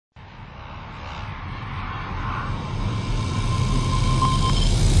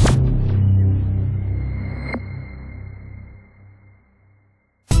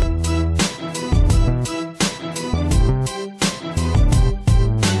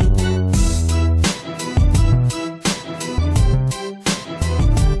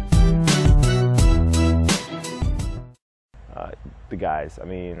guys. I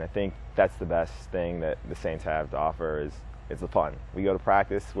mean, I think that's the best thing that the Saints have to offer is the fun. We go to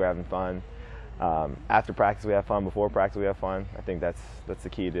practice, we're having fun. After practice, we have fun. Before practice, we have fun. I think that's the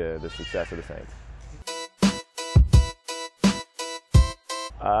key to the success of the Saints.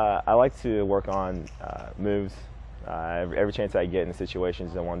 I like to work on moves. Every chance I get in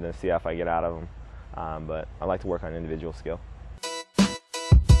situations, I want to see if I get out of them. But I like to work on individual skill.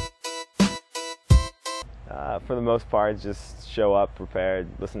 For the most part, just show up prepared,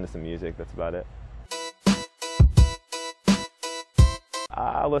 listen to some music, that's about it.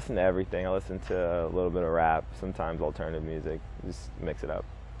 I listen to everything. I listen to a little bit of rap, sometimes alternative music, just mix it up.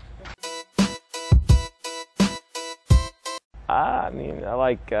 I mean, I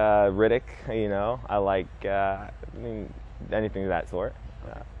like Riddick, you know, I like anything of that sort.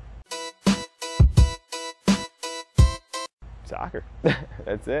 Soccer,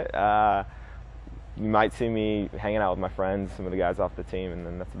 that's it. You might see me hanging out with my friends, some of the guys off the team, and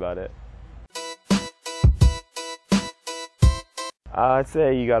then that's about it. I'd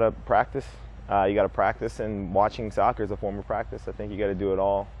say you gotta practice. And watching soccer is a form of practice. I think you gotta do it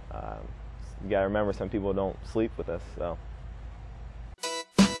all. You gotta remember, some people don't sleep with us, so.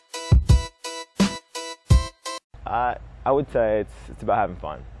 I would say it's about having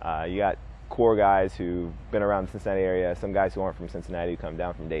fun. You got core guys who've been around the Cincinnati area, some guys who aren't from Cincinnati who come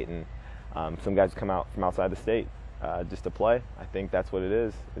down from Dayton, some guys who come out from outside the state just to play. I think that's what it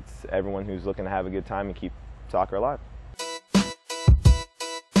is. It's everyone who's looking to have a good time and keep soccer alive.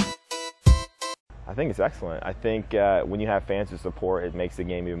 I think it's excellent. I think when you have fans to support, it makes the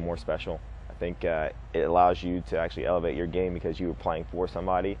game even more special. I think it allows you to actually elevate your game because you're playing for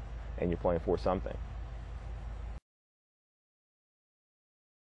somebody and you're playing for something.